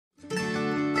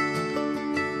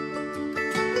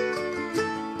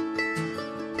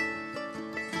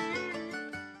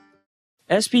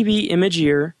Spb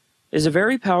Imageer is a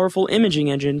very powerful imaging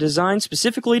engine designed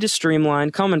specifically to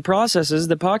streamline common processes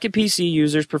that Pocket PC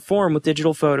users perform with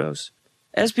digital photos.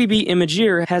 Spb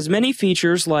Imageer has many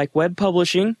features like web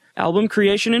publishing, album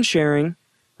creation and sharing,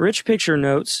 rich picture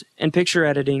notes, and picture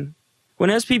editing. When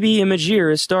Spb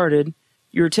Imageer is started,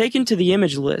 you are taken to the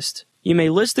image list. You may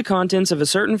list the contents of a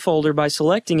certain folder by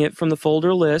selecting it from the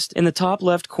folder list in the top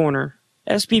left corner.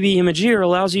 Spb Imageer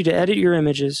allows you to edit your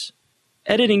images.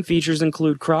 Editing features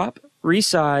include crop,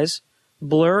 resize,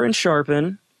 blur and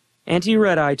sharpen,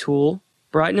 anti-red eye tool,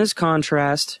 brightness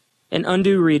contrast, and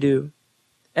undo redo.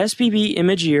 Spb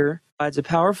Imageer provides a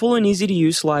powerful and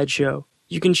easy-to-use slideshow.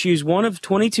 You can choose one of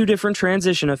 22 different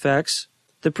transition effects.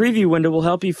 The preview window will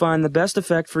help you find the best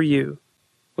effect for you.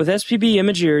 With Spb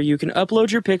Imageer, you can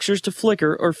upload your pictures to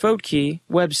Flickr or Photokey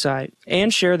website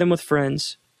and share them with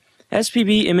friends.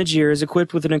 Spb Imageer is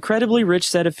equipped with an incredibly rich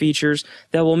set of features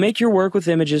that will make your work with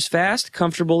images fast,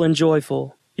 comfortable, and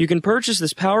joyful. You can purchase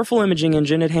this powerful imaging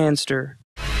engine at Handster.